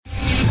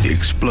The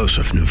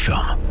explosive new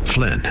film,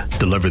 Flynn,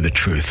 deliver the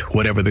truth,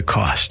 whatever the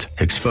cost,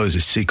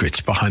 exposes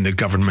secrets behind the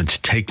government's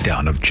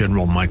takedown of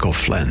General Michael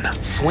Flynn.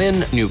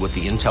 Flynn knew what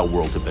the intel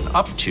world had been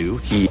up to.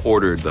 He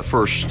ordered the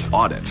first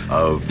audit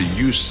of the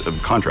use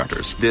of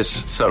contractors.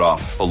 This set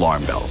off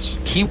alarm bells.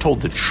 He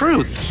told the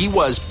truth. He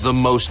was the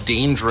most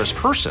dangerous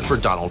person for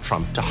Donald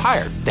Trump to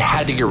hire. They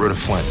had to get rid of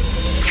Flynn.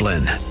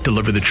 Flynn,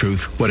 deliver the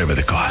truth, whatever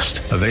the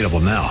cost. Available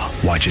now.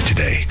 Watch it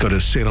today. Go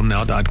to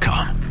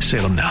salemnow.com.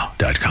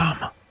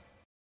 salemnow.com.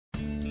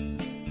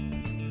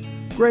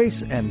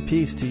 Grace and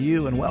peace to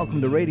you, and welcome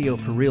to Radio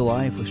for Real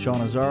Life with Sean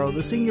Azzaro,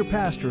 the senior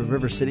pastor of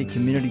River City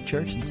Community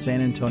Church in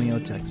San Antonio,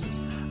 Texas.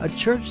 A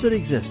church that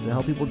exists to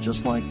help people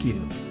just like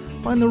you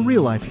find the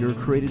real life you were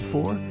created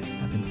for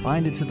and then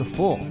find it to the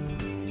full.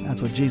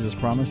 That's what Jesus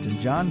promised in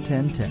John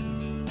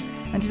 10:10.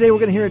 And today we're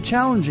going to hear a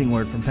challenging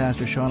word from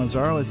Pastor Sean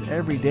Azzaro, as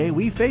every day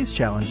we face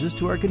challenges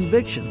to our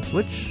convictions,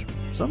 which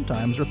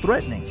sometimes are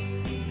threatening.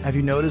 Have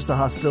you noticed the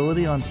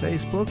hostility on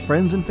Facebook?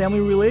 Friends and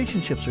family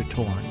relationships are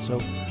torn. So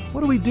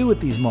what do we do with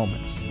these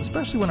moments,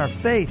 especially when our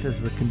faith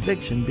is the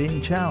conviction being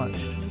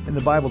challenged? In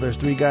the Bible, there's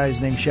three guys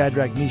named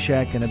Shadrach,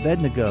 Meshach, and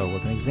Abednego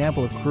with an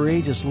example of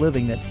courageous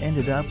living that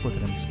ended up with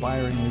an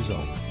inspiring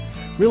result.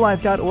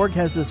 RealLife.org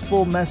has this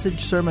full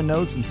message, sermon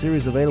notes, and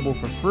series available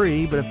for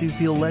free, but if you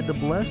feel led to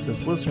bless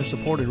this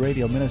listener-supported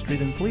radio ministry,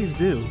 then please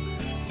do.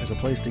 There's a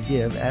place to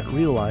give at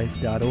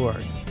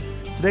RealLife.org.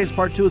 Today's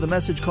part 2 of the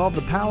message called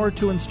The Power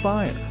to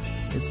Inspire.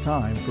 It's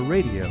time for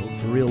Radio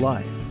for Real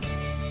Life.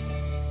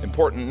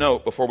 Important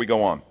note before we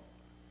go on,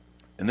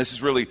 and this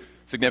is really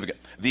significant.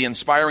 The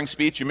inspiring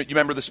speech, you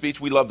remember the speech?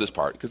 We love this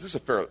part because this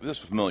is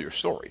a familiar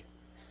story.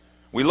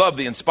 We love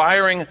the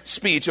inspiring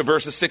speech of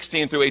verses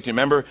 16 through 18.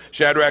 Remember,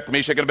 Shadrach,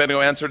 Meshach, and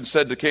Abednego answered and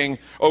said to the king,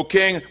 "O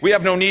king, we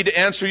have no need to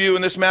answer you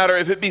in this matter.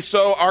 If it be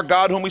so, our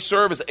God whom we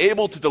serve is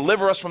able to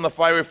deliver us from the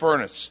fiery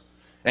furnace.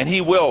 And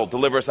he will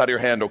deliver us out of your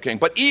hand, O king.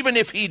 But even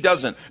if he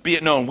doesn't, be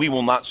it known, we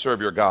will not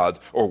serve your gods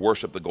or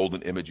worship the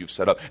golden image you've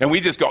set up." And we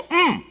just go,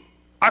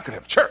 I could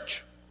have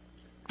church.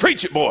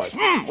 Preach it, boys.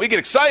 We get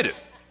excited.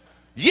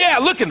 Yeah,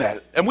 look at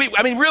that. And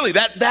really,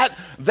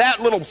 that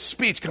little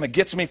speech kind of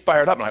gets me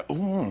fired up. I'm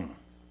like,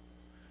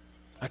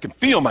 I can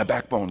feel my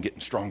backbone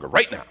getting stronger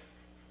right now.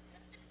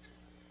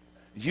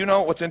 You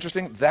know what's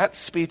interesting? That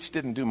speech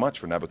didn't do much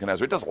for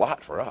Nebuchadnezzar. It does a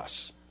lot for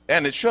us.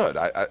 And it should.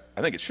 I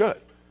think it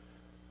should.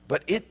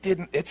 But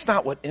it's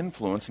not what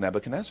influenced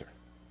Nebuchadnezzar.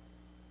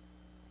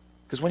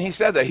 Because when he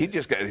said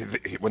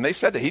that, when they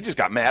said that, he just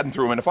got mad and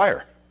threw him in the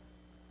fire.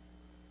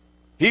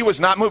 He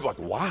was not moved, like,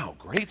 wow,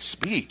 great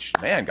speech.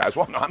 Man, guys,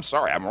 well, no, I'm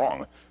sorry, I'm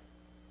wrong.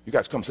 You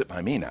guys come sit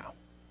by me now.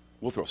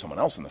 We'll throw someone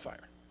else in the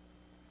fire.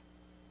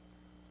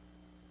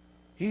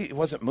 He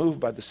wasn't moved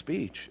by the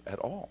speech at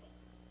all.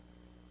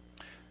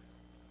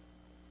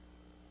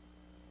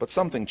 But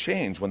something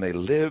changed when they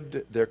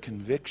lived their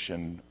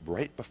conviction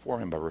right before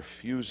him by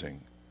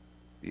refusing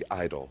the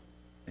idol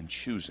and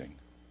choosing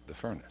the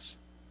furnace.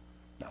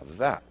 Now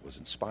that was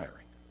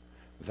inspiring.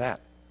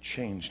 That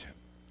changed him.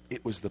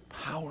 It was the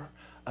power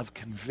of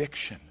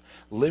conviction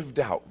lived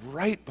out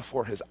right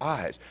before his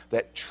eyes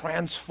that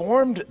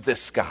transformed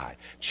this guy,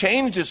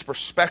 changed his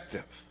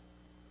perspective.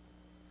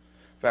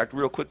 In fact,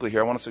 real quickly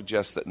here, I want to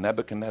suggest that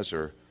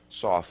Nebuchadnezzar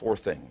saw 4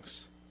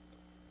 things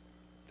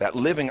that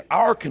living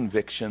our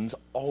convictions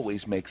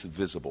always makes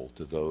visible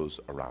to those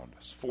around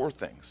us. 4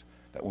 things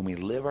that when we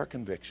live our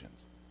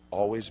convictions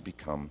always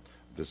become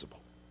visible.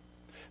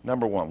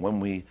 Number 1,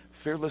 when we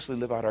fearlessly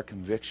live out our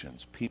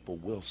convictions, people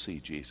will see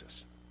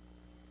Jesus.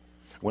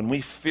 When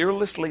we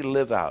fearlessly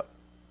live out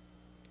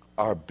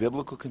our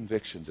biblical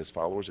convictions as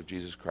followers of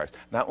Jesus Christ,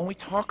 not when we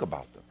talk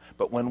about them,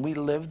 but when we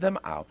live them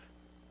out,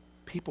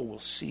 people will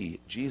see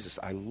Jesus.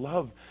 I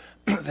love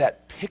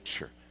that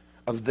picture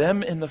of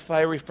them in the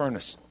fiery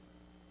furnace.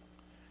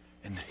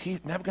 And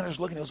Nebuchadnezzar's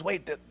looking, he goes,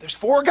 wait, there's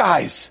 4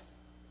 guys.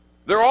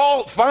 They're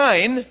all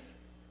fine.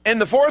 And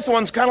the 4th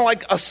one's kind of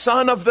like a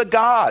son of the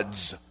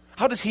gods.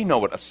 How does he know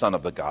what a son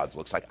of the gods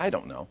looks like? I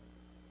don't know.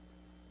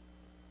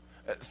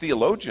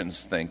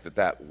 Theologians think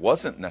that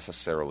wasn't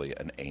necessarily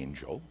an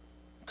angel.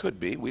 Could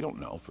be, we don't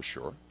know for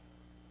sure.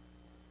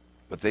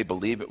 But they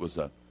believe it was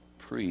a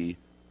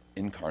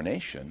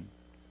pre-incarnation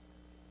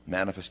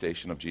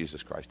manifestation of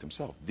Jesus Christ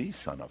himself, the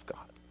Son of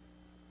God.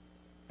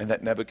 And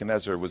that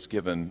Nebuchadnezzar was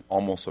given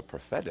almost a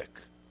prophetic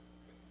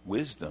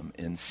wisdom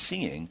in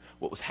seeing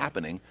what was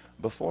happening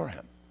before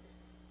him.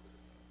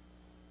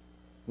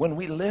 When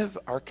we live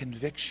our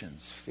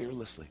convictions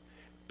fearlessly,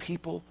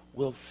 people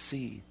will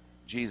see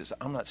Jesus.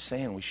 I'm not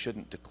saying we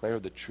shouldn't declare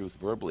the truth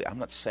verbally. I'm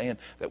not saying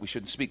that we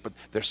shouldn't speak, but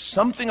there's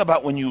something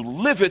about when you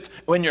live it,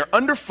 when you're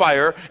under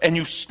fire and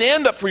you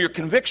stand up for your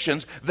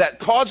convictions that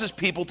causes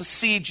people to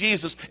see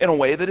Jesus in a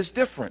way that is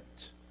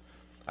different.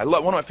 I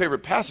love one of my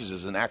favorite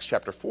passages in Acts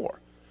chapter 4.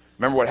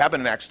 Remember what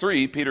happened in Acts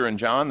 3? Peter and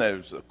John,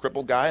 there's a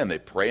crippled guy, and they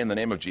pray in the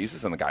name of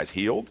Jesus, and the guy's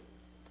healed.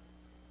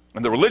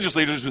 And the religious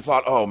leaders who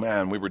thought, oh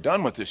man, we were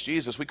done with this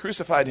Jesus. We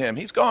crucified him.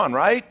 He's gone,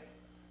 right?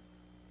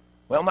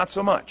 Well, not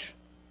so much.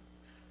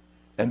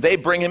 And they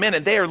bring him in,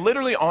 and they are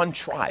literally on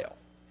trial.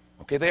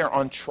 Okay, they are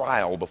on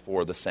trial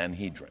before the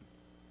Sanhedrin.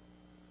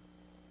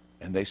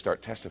 And they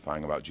start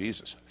testifying about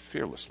Jesus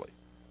fearlessly.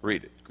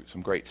 Read it.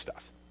 Some great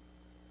stuff.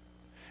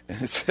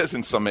 And it says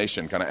in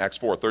summation, kind of Acts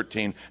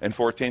 4:13 and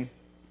 14.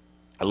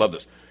 I love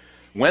this.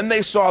 When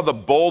they saw the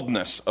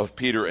boldness of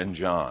Peter and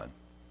John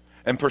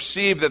and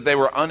perceived that they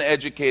were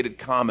uneducated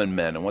common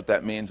men, and what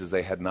that means is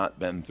they had not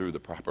been through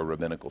the proper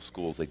rabbinical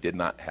schools. They did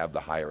not have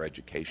the higher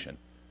education.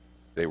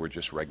 They were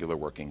just regular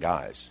working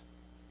guys.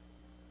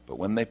 But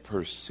when they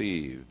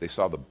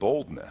saw the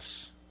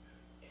boldness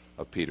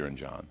of Peter and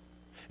John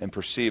and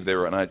perceived they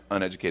were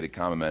uneducated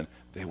common men,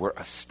 they were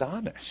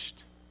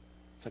astonished.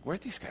 It's like,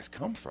 where'd these guys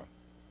come from?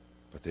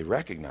 But they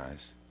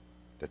recognized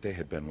that they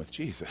had been with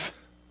Jesus.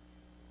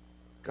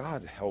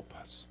 God help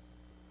us.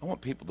 I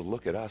want people to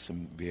look at us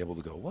and be able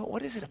to go, well,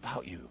 what is it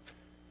about you?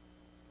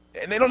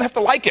 And they don't have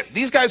to like it.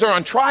 These guys are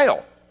on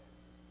trial.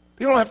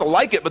 They don't have to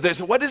like it, but they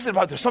say, what is it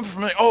about? There's something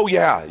familiar. Oh,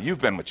 yeah,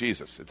 you've been with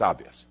Jesus. It's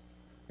obvious.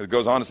 It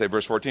goes on to say,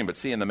 verse 14, but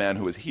seeing the man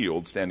who was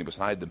healed standing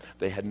beside them,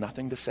 they had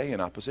nothing to say in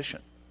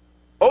opposition.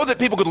 Oh, that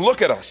people could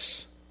look at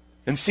us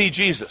and see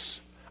Jesus.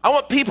 I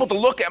want people to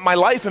look at my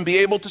life and be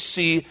able to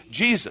see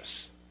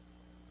Jesus.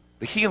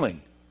 The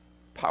healing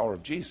power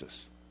of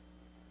Jesus.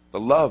 The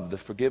love, the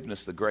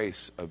forgiveness, the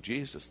grace of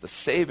Jesus. The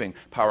saving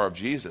power of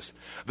Jesus.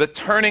 The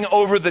turning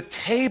over the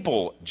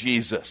table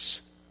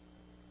Jesus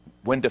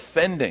when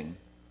defending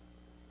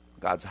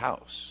God's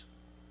house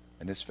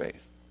and his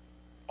faith.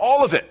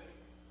 All of it.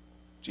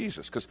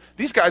 Jesus. Because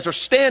these guys are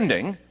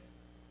standing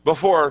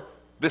before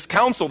this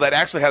council that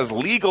actually has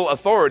legal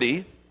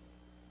authority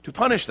to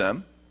punish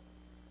them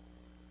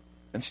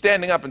and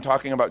standing up and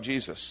talking about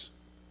Jesus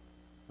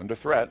under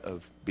threat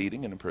of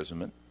beating and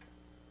imprisonment.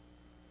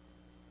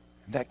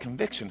 And that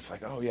conviction, it's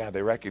like, oh yeah,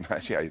 they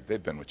recognize, yeah,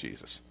 they've been with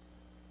Jesus.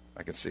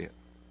 I can see it.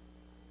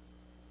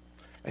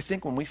 I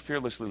think when we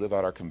fearlessly live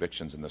out our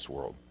convictions in this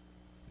world,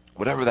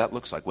 whatever that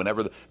looks like,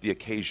 whenever the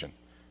occasion,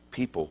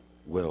 people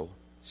will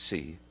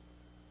see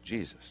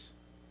Jesus.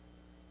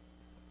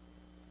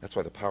 That's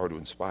why the power to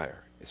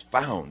inspire is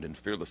found in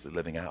fearlessly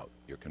living out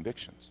your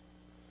convictions.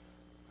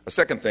 A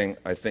second thing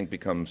I think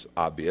becomes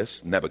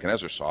obvious.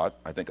 Nebuchadnezzar saw it.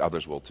 I think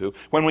others will too.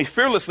 When we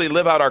fearlessly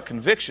live out our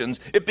convictions,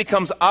 it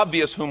becomes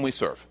obvious whom we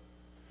serve.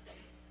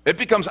 It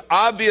becomes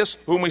obvious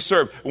whom we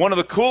serve. One of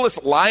the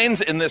coolest lines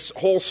in this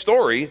whole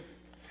story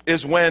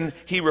is when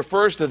he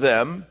refers to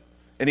them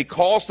and he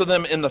calls to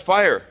them in the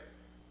fire.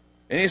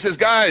 And he says,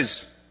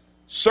 guys,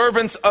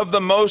 servants of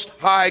the Most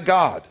High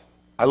God.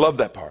 I love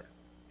that part.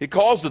 He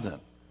calls to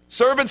them.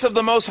 Servants of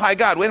the Most High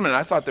God. Wait a minute,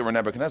 I thought they were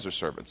Nebuchadnezzar's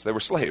servants. They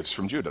were slaves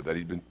from Judah that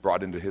he'd been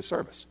brought into his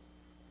service.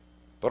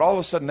 But all of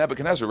a sudden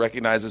Nebuchadnezzar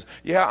recognizes,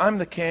 yeah, I'm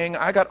the king,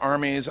 I got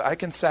armies, I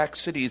can sack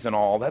cities and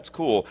all, that's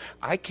cool.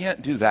 I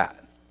can't do that.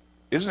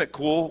 Isn't it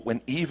cool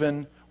when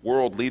even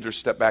world leaders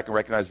step back and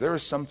recognize there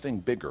is something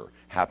bigger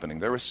happening,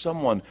 there is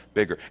someone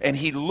bigger. And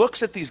he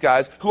looks at these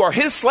guys who are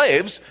his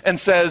slaves and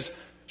says,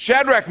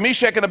 Shadrach,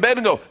 Meshach, and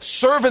Abednego,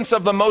 servants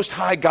of the Most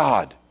High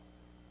God,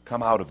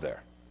 come out of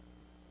there.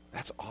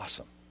 That's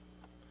awesome.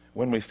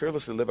 When we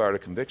fearlessly live out our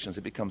convictions,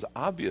 it becomes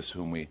obvious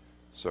whom we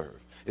serve.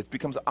 It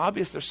becomes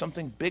obvious there's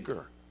something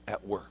bigger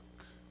at work.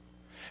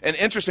 And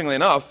interestingly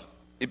enough,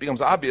 it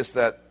becomes obvious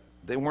that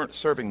they weren't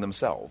serving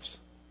themselves.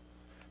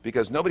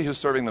 Because nobody who's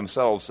serving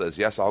themselves says,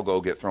 yes, I'll go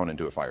get thrown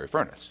into a fiery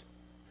furnace.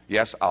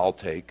 Yes, I'll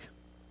take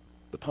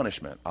the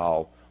punishment.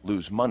 I'll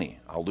lose money.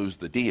 I'll lose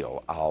the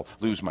deal. I'll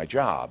lose my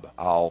job.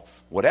 I'll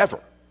whatever.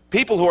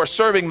 People who are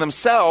serving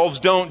themselves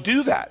don't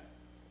do that.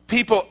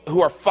 People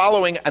who are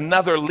following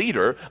another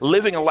leader,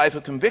 living a life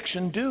of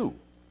conviction, do.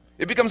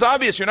 It becomes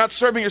obvious you're not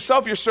serving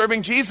yourself, you're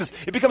serving Jesus.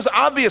 It becomes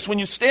obvious when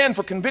you stand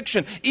for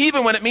conviction,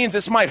 even when it means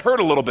this might hurt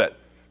a little bit.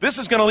 This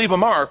is going to leave a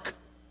mark.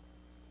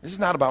 This is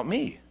not about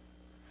me.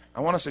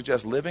 I want to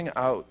suggest living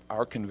out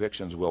our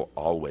convictions will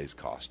always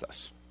cost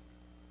us.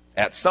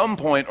 At some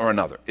point or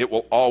another, it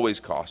will always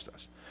cost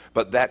us.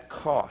 But that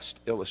cost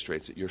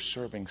illustrates that you're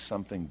serving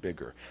something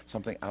bigger,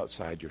 something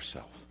outside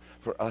yourself.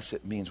 For us,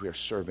 it means we are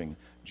serving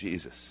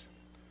Jesus.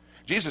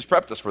 Jesus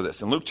prepped us for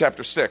this. In Luke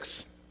chapter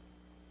 6,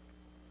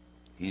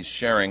 he's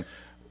sharing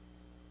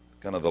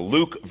kind of the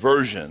Luke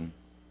version,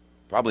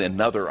 probably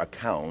another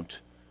account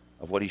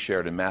of what he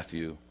shared in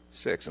Matthew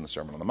 6 in the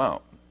Sermon on the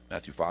Mount.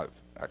 Matthew 5,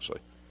 actually.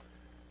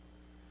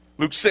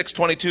 Luke 6,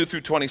 22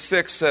 through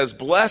 26 says,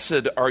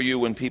 blessed are you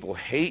when people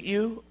hate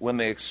you, when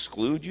they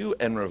exclude you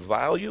and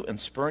revile you and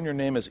spurn your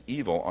name as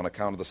evil on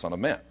account of the Son of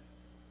Man.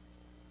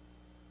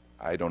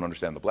 I don't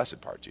understand the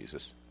blessed part,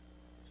 Jesus.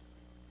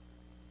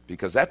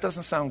 Because that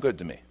doesn't sound good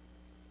to me.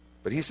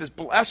 But he says,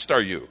 blessed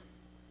are you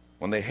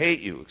when they hate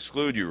you,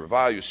 exclude you,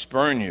 revile you,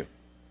 spurn you.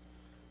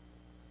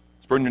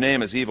 Spurn your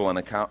name as evil on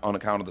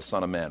account of the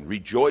Son of Man.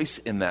 Rejoice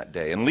in that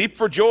day and leap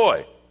for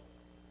joy.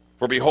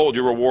 For behold,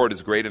 your reward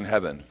is great in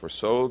heaven, for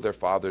so their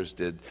fathers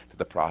did to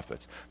the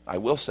prophets. I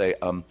will say,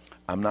 I'm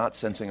not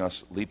sensing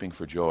us leaping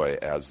for joy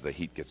as the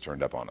heat gets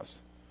turned up on us.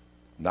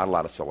 Not a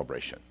lot of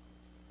celebration.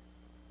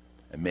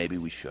 And maybe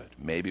we should.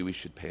 Maybe we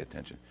should pay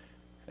attention.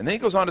 And then he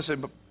goes on to say,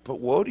 But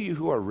woe to you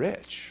who are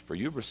rich, for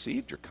you've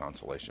received your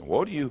consolation.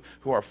 Woe to you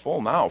who are full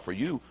now, for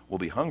you will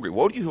be hungry.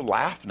 Woe to you who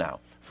laugh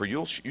now, for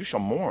you shall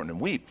mourn and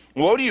weep.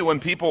 Woe to you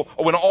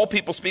when all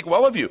people speak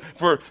well of you,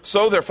 for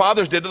so their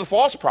fathers did to the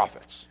false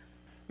prophets.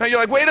 Now you're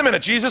like, wait a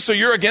minute, Jesus, so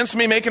you're against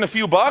me making a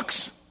few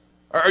bucks?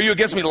 Are you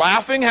against me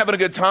laughing, having a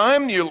good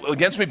time? You're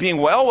against me being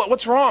well?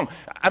 What's wrong?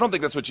 I don't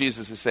think that's what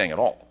Jesus is saying at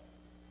all.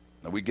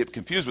 Now we get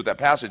confused with that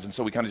passage, and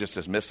so we kind of just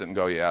dismiss it and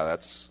go, yeah,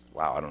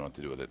 wow, I don't know what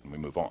to do with it, and we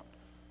move on.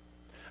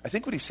 I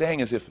think what he's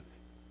saying is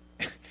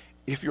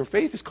if your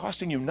faith is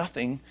costing you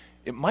nothing,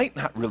 it might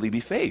not really be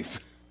faith.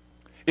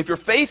 If your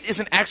faith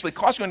isn't actually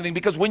costing you anything,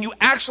 because when you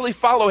actually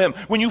follow him,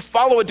 when you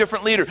follow a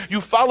different leader,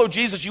 you follow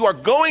Jesus, you are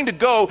going to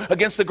go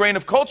against the grain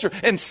of culture,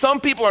 and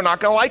some people are not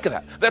going to like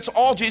that. That's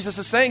all Jesus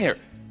is saying here.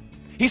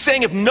 He's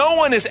saying if no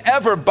one is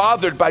ever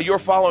bothered by your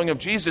following of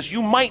Jesus,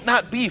 you might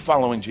not be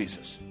following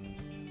Jesus.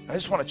 I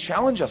just want to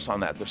challenge us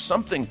on that. There's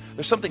something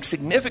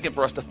significant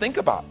for us to think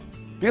about.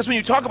 Because when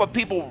you talk about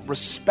people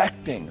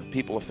respecting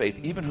people of faith,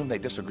 even whom they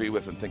disagree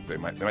with and think they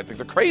might think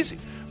they're crazy,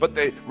 but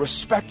they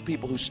respect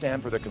people who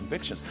stand for their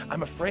convictions,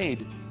 I'm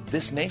afraid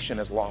this nation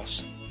has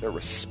lost their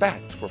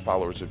respect for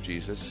followers of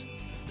Jesus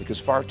because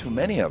far too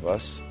many of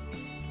us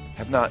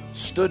have not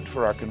stood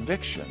for our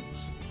convictions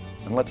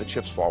and let the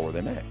chips fall where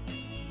they may.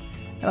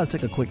 And let's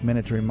take a quick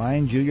minute to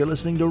remind you, you're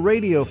listening to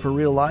Radio for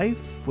Real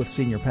Life with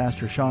Senior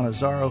Pastor Sean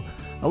Azzaro,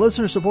 a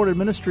listener-supported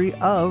ministry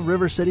of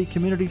River City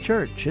Community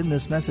Church, in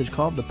this message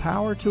called The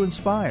Power to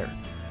Inspire,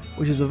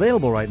 which is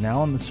available right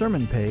now on the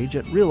sermon page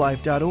at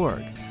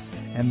reallife.org.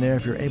 And there,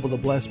 if you're able to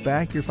bless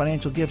back, your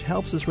financial gift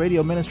helps this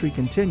radio ministry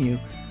continue.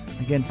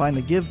 Again, find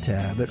the Give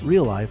tab at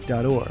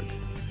reallife.org.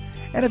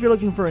 And if you're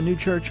looking for a new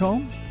church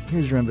home,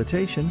 here's your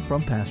invitation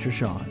from Pastor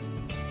Sean.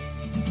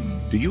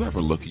 Do you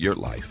ever look at your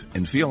life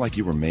and feel like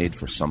you were made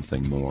for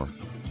something more?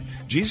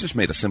 Jesus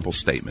made a simple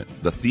statement.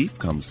 The thief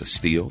comes to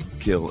steal,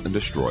 kill, and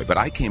destroy, but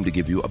I came to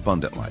give you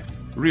abundant life,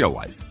 real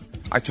life.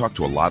 I talk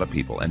to a lot of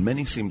people, and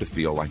many seem to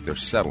feel like they're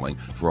settling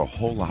for a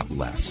whole lot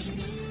less.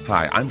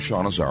 Hi, I'm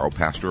Sean Azzaro,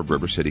 pastor of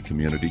River City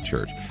Community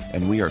Church,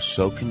 and we are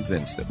so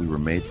convinced that we were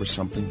made for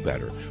something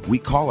better. We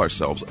call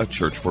ourselves a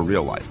church for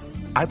real life.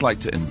 I'd like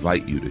to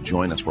invite you to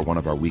join us for one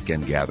of our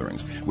weekend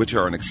gatherings, which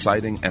are an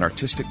exciting and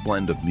artistic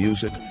blend of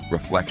music,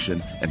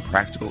 reflection, and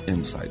practical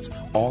insights,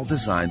 all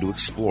designed to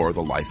explore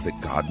the life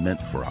that God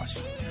meant for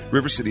us.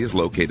 River City is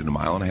located a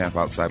mile and a half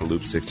outside of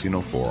Loop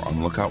 1604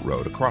 on Lookout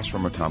Road across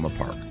from Otama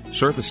Park.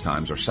 Service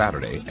times are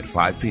Saturday at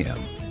 5 p.m.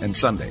 and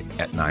Sunday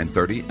at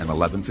 9:30 and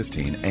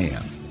 11:15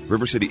 a.m.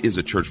 River City is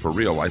a church for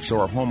real life, so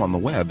our home on the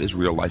web is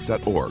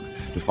reallife.org.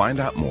 To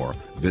find out more,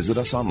 visit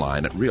us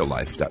online at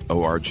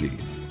reallife.org.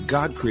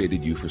 God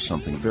created you for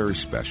something very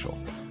special.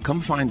 Come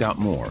find out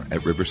more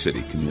at River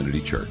City Community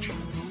Church.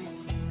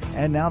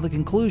 And now the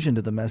conclusion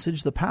to the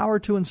message, The Power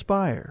to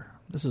Inspire.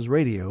 This is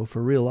Radio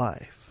for Real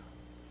Life.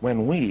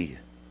 When we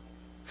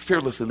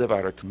fearlessly live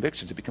out our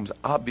convictions, it becomes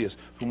obvious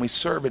when we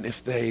serve, and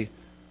if they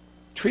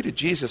treated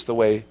Jesus the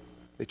way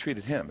they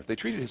treated him, if they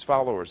treated his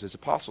followers, his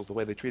apostles, the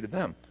way they treated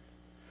them,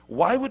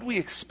 why would we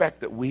expect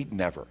that we'd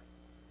never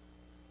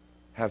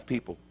have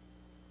people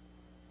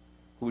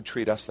who would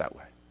treat us that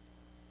way?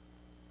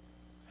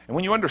 And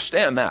when you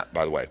understand that,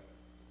 by the way,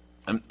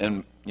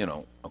 and you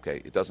know,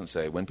 okay, it doesn't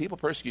say, when people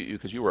persecute you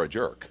because you were a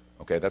jerk,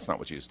 okay, that's not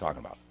what Jesus is talking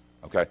about,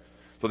 okay?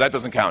 So that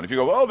doesn't count. If you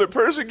go, oh, they're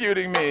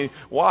persecuting me.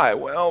 Why?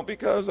 Well,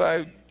 because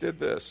I did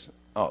this.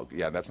 Oh,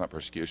 yeah, that's not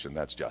persecution,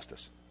 that's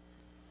justice.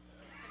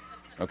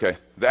 Okay,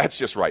 that's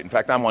just right. In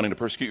fact, I'm wanting to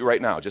persecute you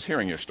right now, just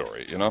hearing your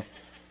story, you know?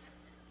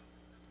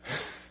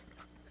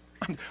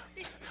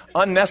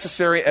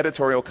 Unnecessary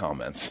editorial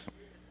comments.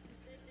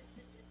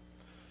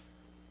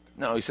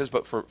 No, he says,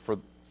 but for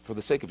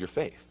the sake of your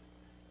faith.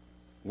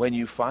 When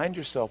you find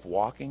yourself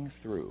walking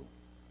through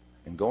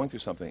and going through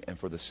something, and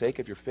for the sake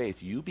of your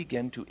faith, you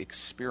begin to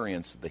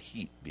experience the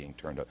heat being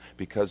turned up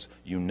because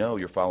you know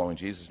you're following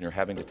Jesus and you're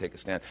having to take a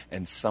stand,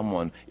 and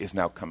someone is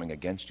now coming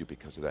against you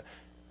because of that.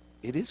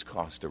 It is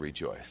cause to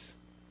rejoice.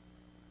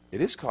 It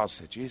is cause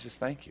to say, Jesus,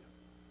 thank you.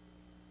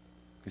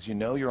 Because you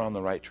know you're on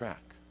the right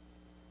track.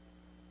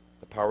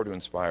 The power to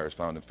inspire is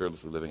found in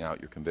fearlessly living out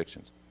your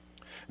convictions.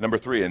 Number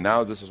 3, and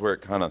now this is where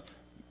it kind of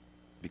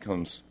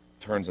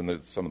turns into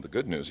some of the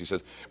good news. He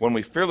says, when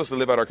we fearlessly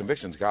live out our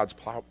convictions, God's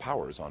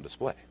power is on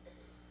display.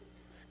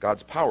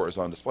 God's power is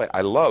on display.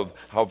 I love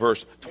how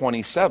verse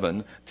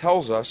 27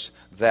 tells us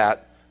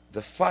that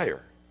the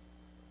fire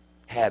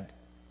had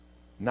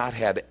not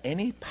had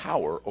any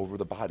power over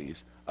the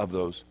bodies of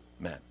those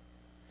men.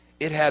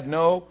 It had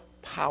no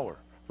power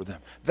for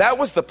them. That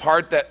was the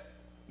part that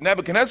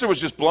Nebuchadnezzar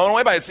was just blown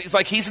away by. It's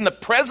like he's in the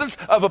presence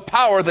of a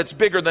power that's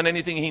bigger than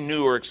anything he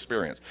knew or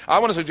experienced. I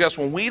want to suggest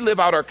when we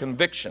live out our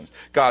convictions,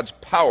 God's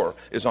power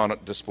is on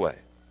display.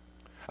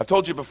 I've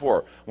told you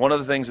before, one of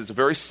the things, it's a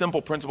very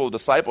simple principle of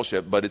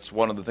discipleship, but it's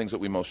one of the things that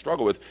we most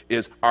struggle with,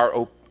 is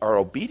our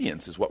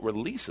obedience is what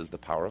releases the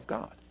power of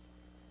God.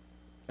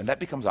 And that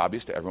becomes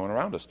obvious to everyone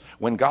around us.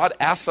 When God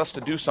asks us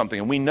to do something,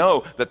 and we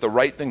know that the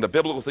right thing, the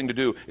biblical thing to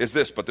do is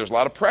this, but there's a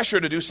lot of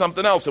pressure to do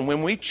something else, and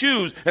when we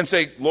choose and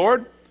say,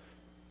 Lord,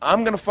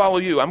 I'm going to follow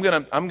you. I'm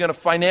going to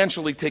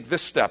financially take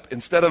this step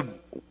instead of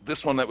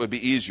this one that would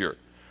be easier.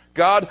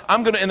 God,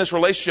 I'm going to, in this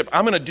relationship,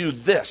 I'm going to do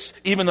this,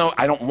 even though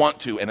I don't want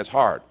to and it's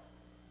hard.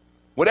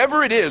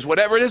 Whatever it is,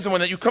 and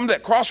when you come to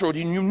that crossroad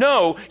and you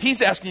know he's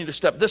asking you to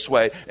step this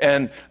way,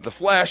 and the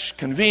flesh,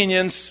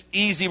 convenience,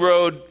 easy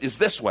road is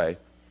this way,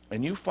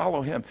 and you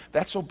follow him,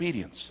 that's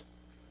obedience.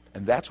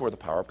 And that's where the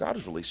power of God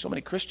is released. So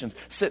many Christians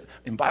sit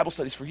in Bible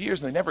studies for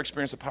years and they never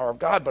experience the power of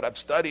God, but I've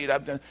studied,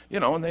 I've done,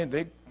 and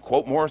they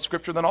quote more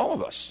scripture than all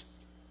of us.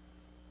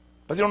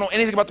 But they don't know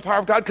anything about the power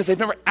of God because they've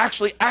never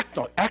actually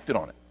acted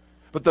on it.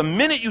 But the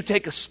minute you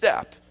take a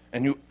step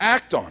and you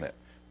act on it,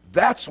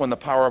 that's when the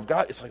power of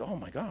God, it's like, oh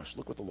my gosh,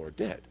 look what the Lord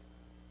did.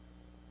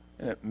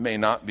 And it may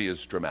not be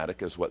as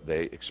dramatic as what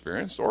they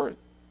experienced, or it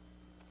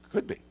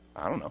could be.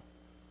 I don't know.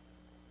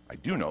 I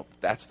do know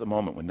that's the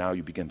moment when now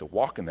you begin to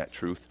walk in that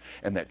truth,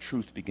 and that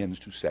truth begins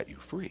to set you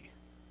free.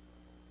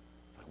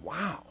 It's like,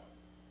 wow.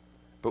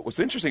 But what's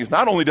interesting is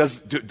not only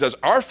does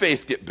our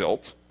faith get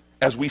built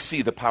as we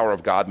see the power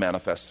of God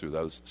manifest through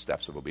those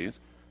steps of obedience,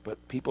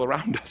 but people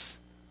around us,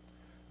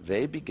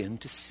 they begin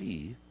to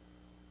see,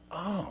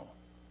 oh,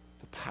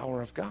 the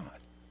power of God.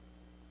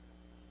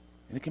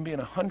 And it can be in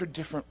 100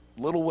 different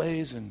little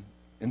ways and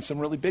in some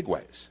really big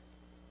ways.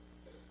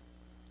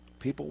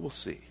 People will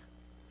see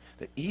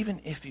that even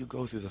if you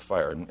go through the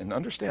fire, and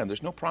understand,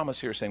 there's no promise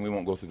here saying we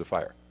won't go through the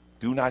fire.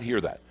 Do not hear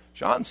that.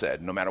 Sean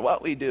said, no matter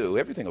what we do,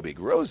 everything will be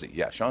rosy.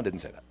 Yeah, Sean didn't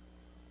say that.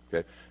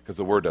 Okay? Because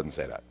the Word doesn't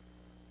say that.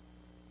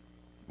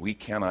 We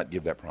cannot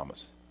give that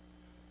promise.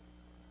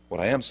 What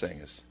I am saying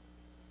is,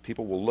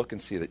 people will look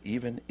and see that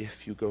even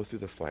if you go through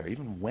the fire,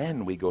 even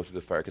when we go through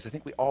the fire, because I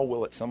think we all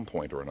will at some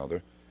point or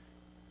another,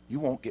 you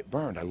won't get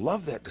burned. I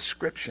love that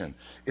description.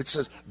 It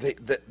says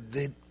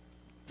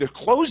their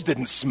clothes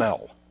didn't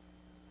smell.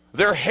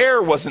 Their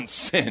hair wasn't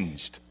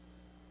singed.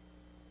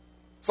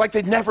 It's like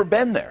they'd never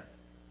been there.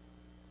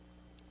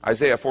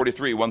 Isaiah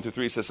 43,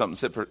 1-3 says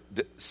something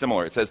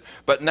similar. It says,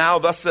 but now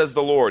thus says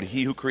the Lord,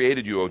 he who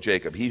created you, O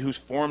Jacob, he who's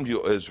formed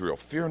you, O Israel,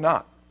 fear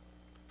not,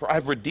 for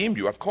I've redeemed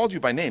you. I've called you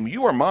by name.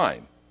 You are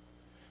mine.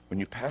 When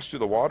you pass through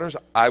the waters,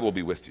 I will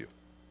be with you.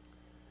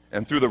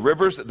 And through the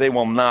rivers, they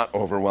will not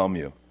overwhelm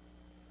you.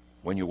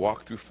 When you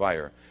walk through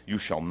fire, you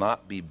shall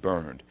not be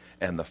burned,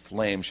 and the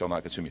flame shall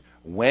not consume you.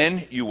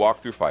 When you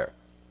walk through fire.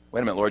 Wait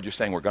a minute, Lord, you're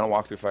saying we're going to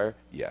walk through fire?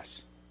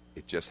 Yes.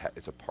 It's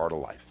a part of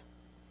life.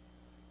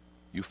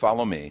 You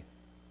follow me.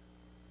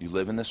 You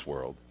live in this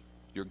world.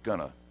 You're going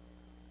to,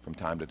 from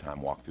time to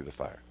time, walk through the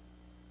fire.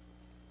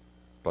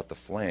 But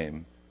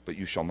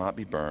you shall not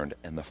be burned,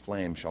 and the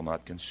flame shall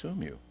not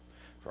consume you.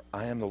 For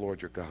I am the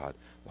Lord your God,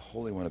 the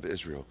Holy One of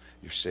Israel,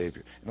 your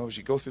Savior. In other words,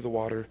 you go through the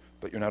water,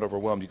 but you're not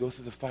overwhelmed. You go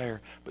through the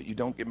fire, but you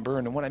don't get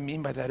burned. And what I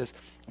mean by that is,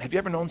 have you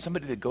ever known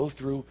somebody to go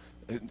through,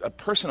 a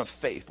person of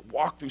faith,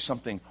 walk through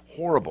something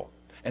horrible,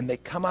 and they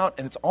come out,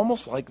 and it's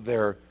almost like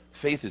their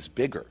faith is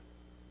bigger.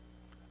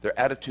 Their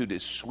attitude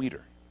is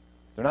sweeter.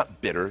 They're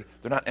not bitter.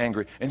 They're not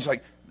angry. And it's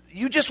like,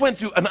 you just went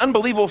through an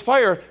unbelievable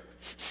fire.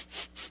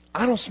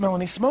 I don't smell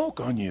any smoke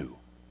on you.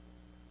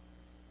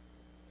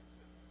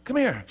 Come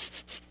here.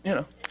 You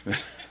know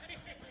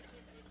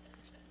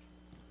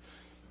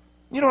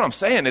what I'm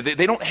saying?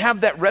 They don't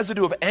have that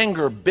residue of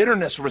anger,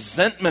 bitterness,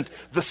 resentment,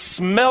 the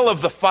smell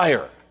of the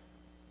fire.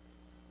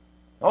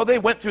 Oh, they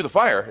went through the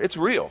fire. It's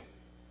real.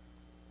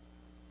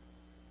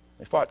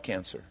 They fought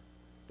cancer.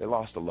 They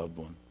lost a loved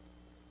one.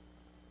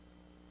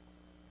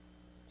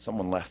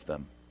 Someone left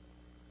them.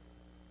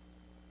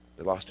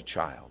 They lost a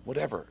child.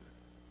 Whatever.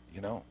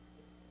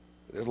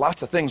 There's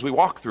lots of things we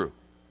walk through.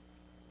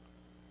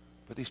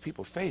 But these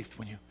people of faith,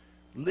 when you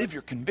live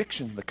your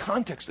convictions in the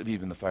context of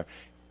even the fire,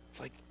 it's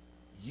like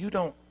you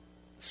don't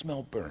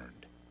smell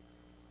burned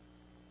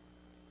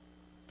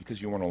because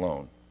you weren't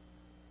alone.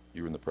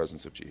 You were in the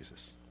presence of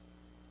Jesus.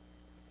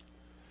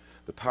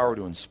 The power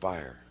to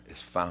inspire is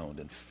found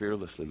in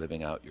fearlessly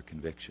living out your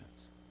convictions.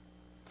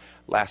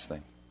 Last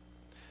thing,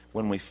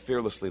 when we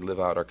fearlessly live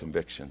out our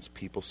convictions,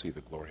 people see the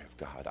glory of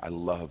God. I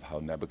love how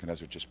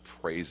Nebuchadnezzar just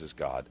praises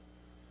God.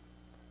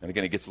 And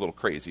again, it gets a little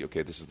crazy.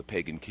 Okay, this is the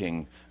pagan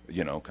king,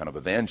 kind of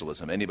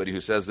evangelism. Anybody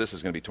who says this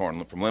is going to be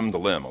torn from limb to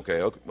limb.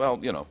 Okay,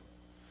 well,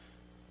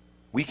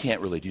 we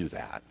can't really do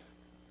that.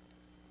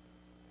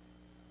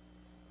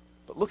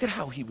 But look at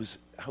how he was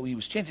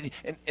changing.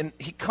 And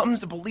he comes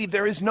to believe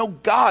there is no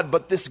God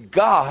but this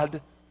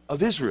God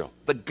of Israel,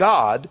 the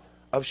God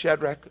of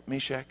Shadrach,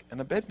 Meshach,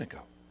 and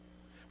Abednego.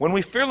 When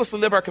we fearlessly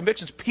live our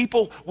convictions,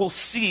 people will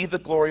see the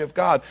glory of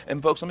God.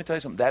 And folks, let me tell you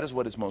something. That is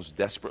what is most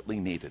desperately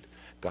needed.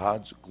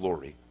 God's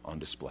glory on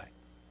display.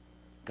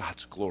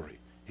 God's glory,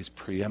 his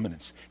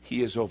preeminence.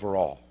 He is over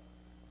all.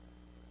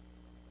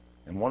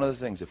 And one of the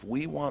things, if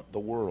we want the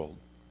world,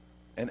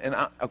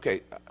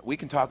 we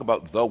can talk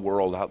about the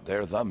world out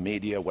there, the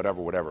media,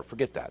 whatever.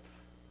 Forget that.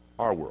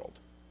 Our world.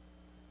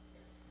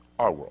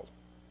 Our world.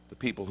 The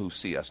people who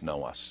see us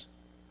know us.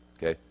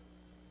 Okay?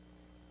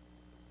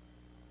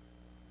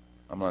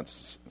 I'm not,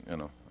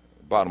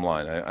 bottom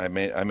line, I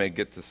may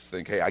get to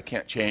think, hey, I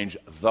can't change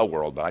the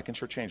world, but I can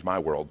sure change my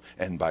world,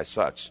 and by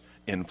such,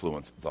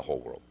 influence the whole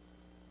world.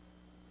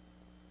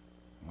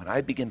 When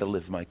I begin to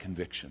live my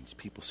convictions,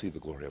 people see the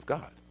glory of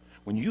God.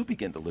 When you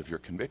begin to live your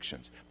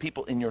convictions,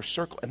 people in your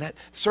circle, and that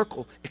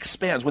circle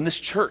expands. When this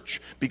church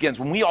begins,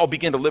 when we all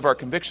begin to live our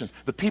convictions,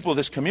 the people of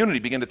this community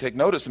begin to take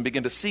notice and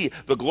begin to see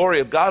the glory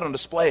of God on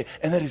display,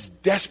 and that is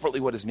desperately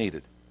what is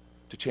needed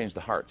to change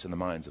the hearts and the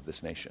minds of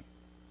this nation.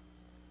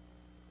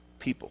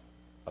 People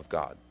of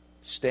God,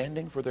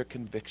 standing for their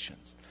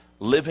convictions,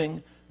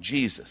 living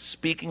Jesus,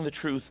 speaking the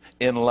truth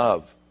in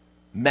love,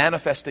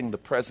 manifesting the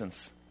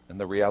presence and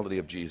the reality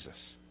of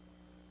Jesus.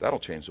 That'll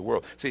change the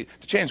world. See,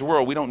 to change the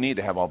world, we don't need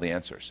to have all the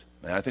answers.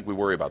 And I think we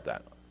worry about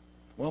that.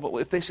 Well, but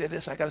if they say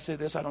this, I got to say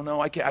this. I don't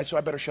know. So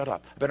I better shut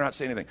up. I better not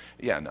say anything.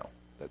 Yeah, no.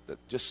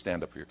 Just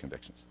stand up for your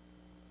convictions.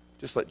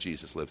 Just let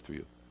Jesus live through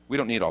you. We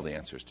don't need all the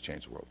answers to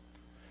change the world.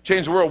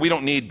 Change the world, we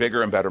don't need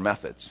bigger and better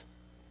methods.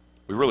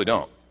 We really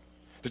don't.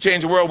 To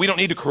change the world, we don't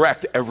need to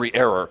correct every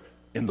error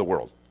in the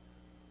world.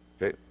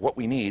 Okay? What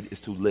we need is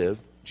to live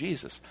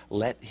Jesus.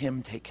 Let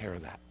him take care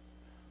of that.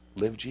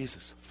 Live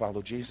Jesus.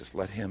 Follow Jesus.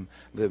 Let him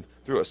live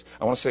through us.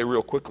 I want to say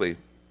real quickly,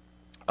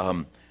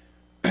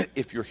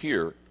 if you're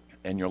here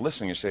and you're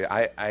listening, you say,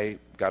 I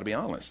got to be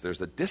honest,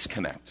 there's a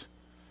disconnect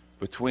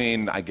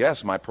between, I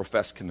guess, my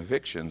professed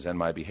convictions and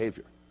my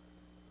behavior.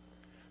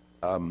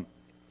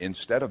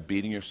 Instead of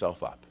beating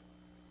yourself up,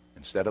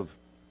 instead of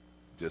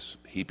just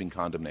heaping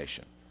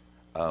condemnation,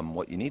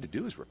 what you need to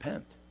do is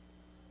repent.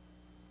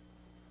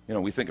 You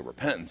know, we think of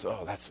repentance,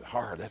 oh, that's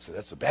hard,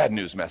 that's a bad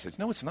news message.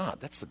 No, it's not.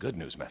 That's the good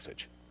news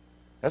message.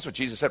 That's what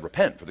Jesus said,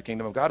 repent, for the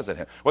kingdom of God is at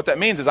hand. What that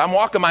means is I'm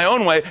walking my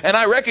own way, and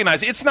I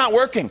recognize it's not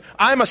working.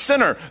 I'm a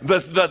sinner.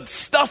 The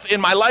stuff in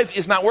my life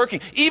is not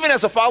working. Even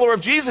as a follower of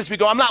Jesus, if you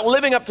go, I'm not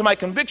living up to my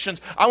convictions,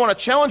 I want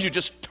to challenge you,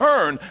 just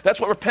turn. That's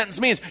what repentance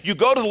means. You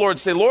go to the Lord and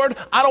say, Lord,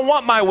 I don't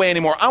want my way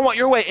anymore. I want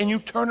your way. And you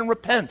turn and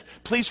repent.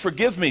 Please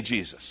forgive me,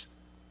 Jesus.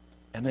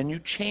 And then you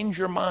change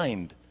your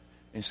mind,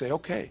 and you say,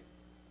 okay,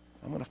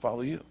 I'm going to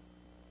follow you.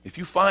 If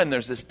you find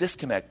there's this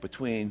disconnect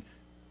between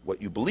what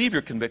you believe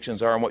your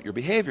convictions are and what your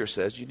behavior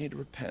says, you need to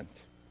repent.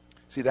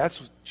 See,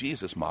 that's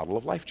Jesus' model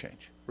of life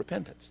change,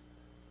 repentance.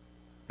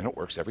 And it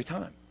works every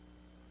time.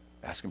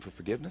 Ask him for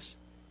forgiveness,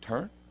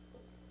 turn,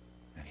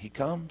 and he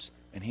comes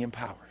and he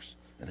empowers.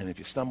 And then if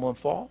you stumble and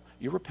fall,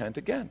 you repent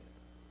again.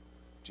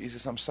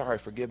 Jesus, I'm sorry,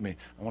 forgive me.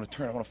 I want to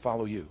turn, I want to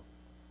follow you.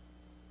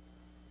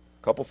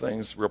 A couple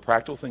things, real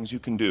practical things you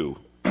can do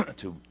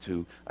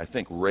to I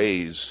think,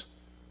 raise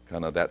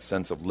kind of that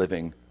sense of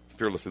living,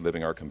 fearlessly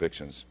living our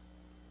convictions.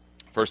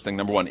 First thing,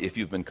 number one, if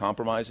you've been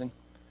compromising,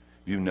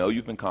 you know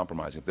you've been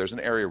compromising. If there's an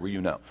area where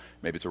you know,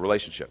 maybe it's a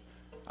relationship.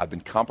 I've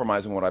been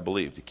compromising what I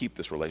believe to keep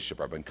this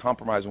relationship. I've been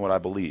compromising what I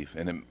believe.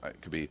 And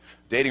it could be a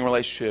dating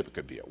relationship, it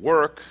could be at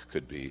work, it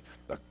could be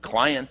a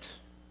client.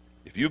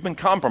 If you've been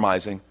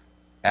compromising,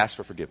 ask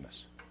for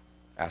forgiveness.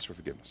 Ask for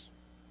forgiveness.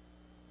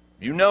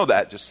 You know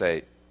that, just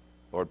say,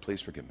 Lord,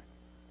 please forgive me.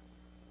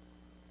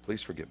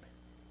 Please forgive me.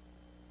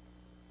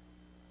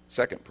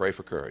 Second, pray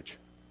for courage.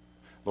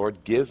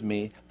 Lord, give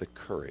me the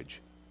courage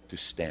to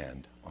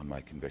stand on my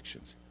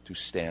convictions, to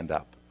stand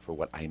up for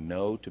what I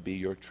know to be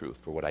your truth,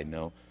 for what I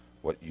know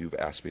what you've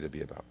asked me to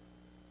be about.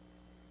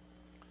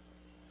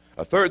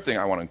 A third thing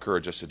I want to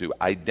encourage us to do,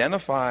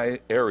 identify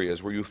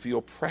areas where you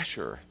feel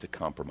pressure to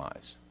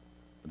compromise,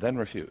 then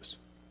refuse.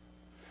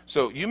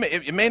 So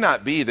it may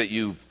not be that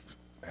you've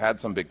had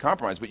some big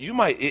compromise, but you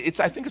might,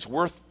 I think it's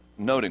worth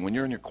noting when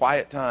you're in your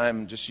quiet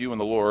time, just you and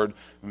the Lord,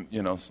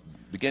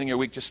 beginning your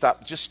week, just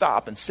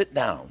stop and sit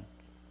down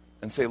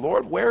and say,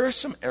 Lord, where are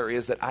some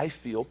areas that I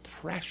feel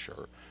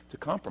pressure to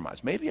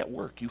compromise? Maybe at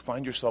work you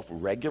find yourself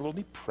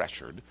regularly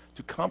pressured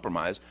to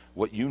compromise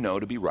what you know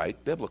to be right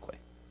biblically,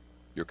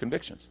 your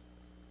convictions.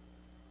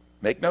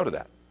 Make note of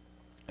that.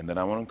 And then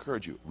I want to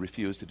encourage you,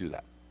 refuse to do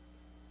that.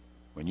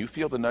 When you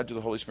feel the nudge of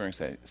the Holy Spirit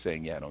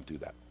saying, yeah, don't do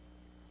that,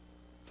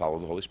 follow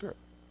the Holy Spirit.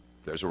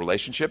 If there's a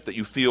relationship that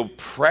you feel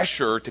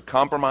pressure to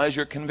compromise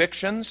your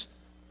convictions,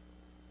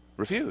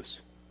 refuse.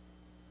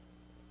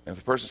 And if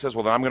the person says,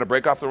 well, then I'm going to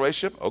break off the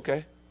relationship,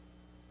 okay.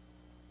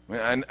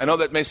 I know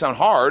that may sound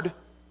hard,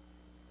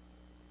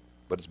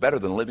 but it's better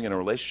than living in a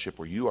relationship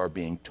where you are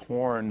being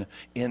torn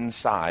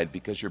inside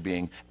because you're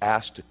being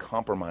asked to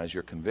compromise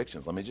your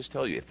convictions. Let me just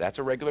tell you, if that's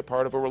a regular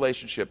part of a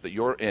relationship that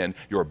you're in,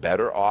 you're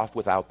better off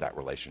without that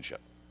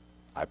relationship.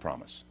 I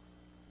promise.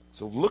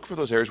 So look for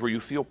those areas where you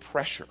feel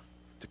pressure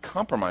to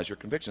compromise your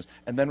convictions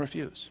and then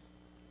refuse.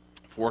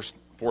 Fourth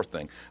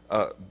thing,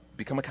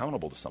 become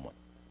accountable to someone.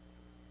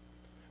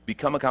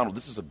 Become accountable.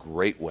 This is a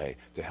great way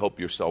to help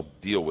yourself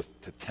deal with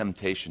the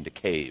temptation to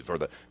cave or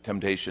the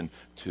temptation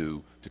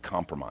to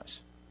compromise.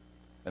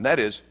 And that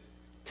is,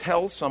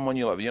 tell someone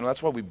you love.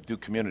 That's why we do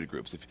community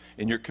groups. If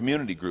in your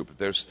community group, if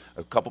there's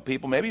a couple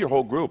people, maybe your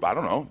whole group, I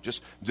don't know,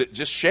 just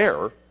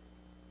share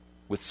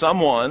with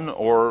someone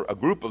or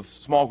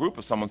small group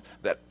of someone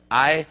that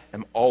I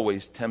am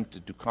always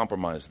tempted to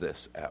compromise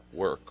this at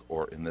work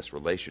or in this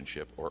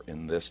relationship or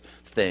in this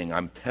thing.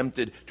 I'm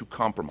tempted to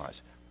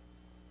compromise.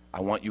 I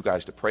want you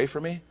guys to pray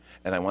for me,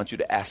 and I want you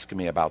to ask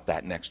me about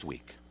that next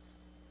week.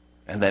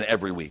 And then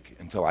every week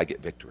until I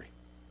get victory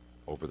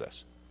over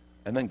this.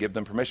 And then give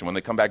them permission. When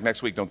they come back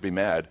next week, don't be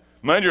mad.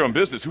 Mind your own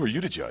business. Who are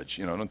you to judge?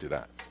 Don't do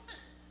that.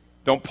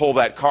 Don't pull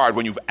that card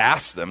when you've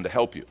asked them to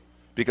help you,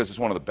 because it's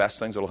one of the best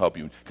things that will help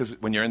you. Because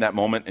when you're in that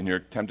moment and you're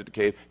tempted to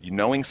cave,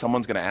 knowing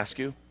someone's going to ask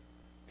you,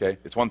 okay,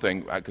 it's one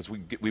thing, because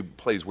we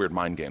play these weird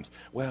mind games.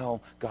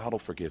 Well, God will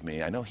forgive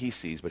me. I know he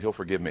sees, but he'll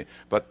forgive me.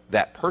 But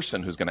that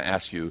person who's going to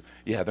ask you,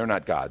 yeah, they're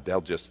not God.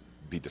 They'll just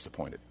be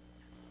disappointed.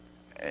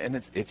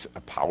 And it's a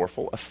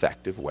powerful,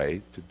 effective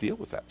way to deal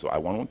with that. So I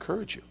want to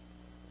encourage you.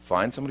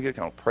 Find somebody to get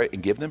account, pray,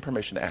 and give them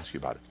permission to ask you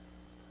about it.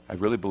 I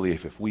really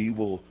believe if we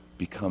will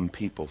become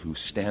people who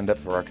stand up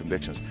for our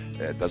convictions,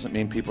 that doesn't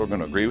mean people are going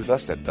to agree with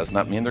us. That does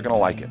not mean they're going to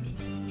like it.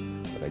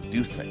 But I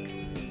do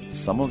think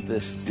some of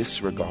this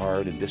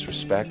disregard and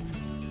disrespect,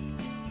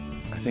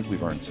 I think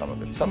we've earned some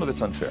of it. Some of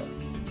it's unfair.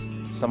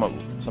 Some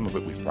of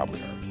it we've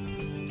probably earned.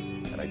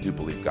 And I do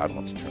believe God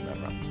wants to turn that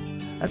around.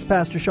 That's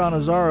Pastor Sean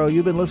Azzaro.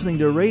 You've been listening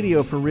to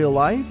Radio for Real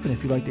Life, and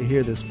if you'd like to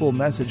hear this full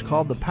message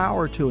called The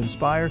Power to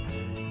Inspire,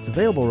 it's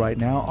available right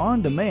now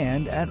on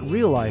demand at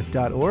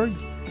reallife.org.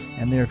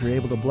 And there, if you're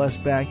able to bless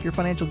back, your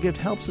financial gift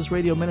helps this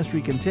radio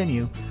ministry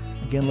continue.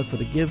 Again, look for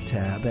the Give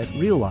tab at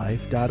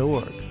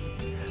reallife.org.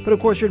 But of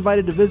course, you're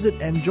invited to visit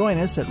and join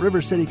us at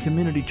River City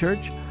Community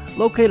Church,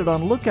 located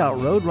on Lookout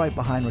Road right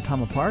behind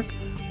Retama Park,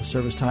 with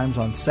service times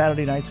on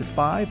Saturday nights at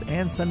 5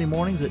 and Sunday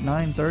mornings at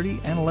 9:30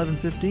 and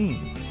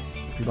 11:15.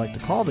 If you'd like to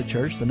call the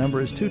church, the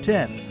number is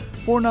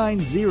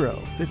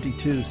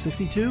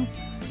 210-490-5262.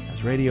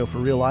 As Radio for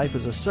Real Life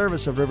is a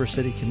service of River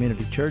City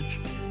Community Church.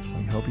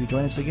 We hope you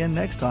join us again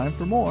next time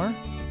for more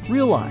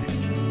Real Life.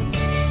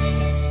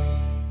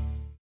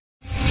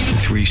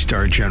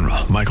 3-star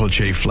General Michael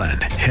J.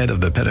 Flynn, head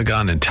of the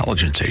Pentagon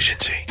Intelligence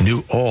Agency,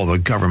 knew all the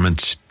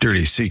government's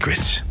dirty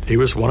secrets. He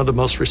was one of the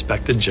most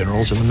respected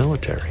generals in the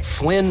military.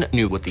 Flynn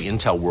knew what the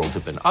intel world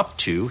had been up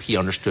to. He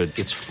understood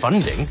its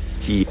funding.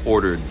 He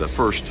ordered the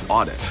first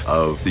audit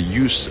of the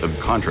use of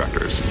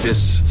contractors.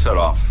 This set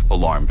off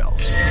alarm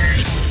bells.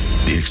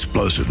 The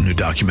explosive new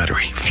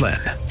documentary, Flynn,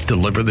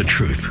 Deliver the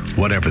Truth,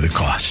 Whatever the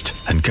Cost,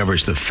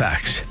 uncovers the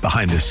facts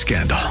behind this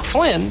scandal.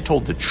 Flynn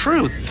told the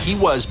truth. He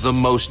was the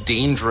most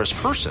dangerous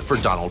person for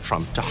Donald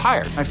Trump to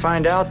hire. I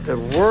find out the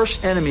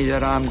worst enemy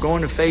that I'm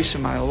going to face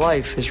in my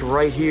life is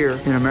right here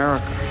in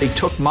America. They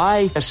took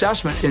my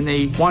assessment and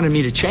they wanted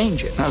me to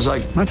change it. And I was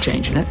like, I'm not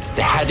changing it.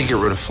 They had to get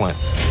rid of Flynn.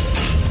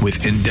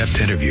 With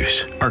in-depth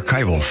interviews,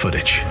 archival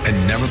footage, and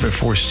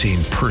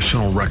never-before-seen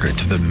personal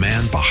records of the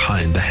man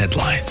behind the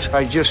headlines.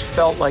 I just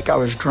felt like I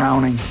was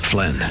drowning.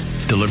 Flynn,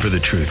 Deliver the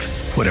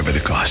Truth, Whatever the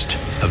Cost.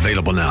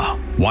 Available now.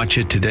 Watch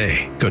it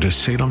today. Go to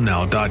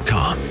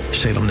salemnow.com.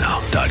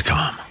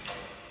 salemnow.com.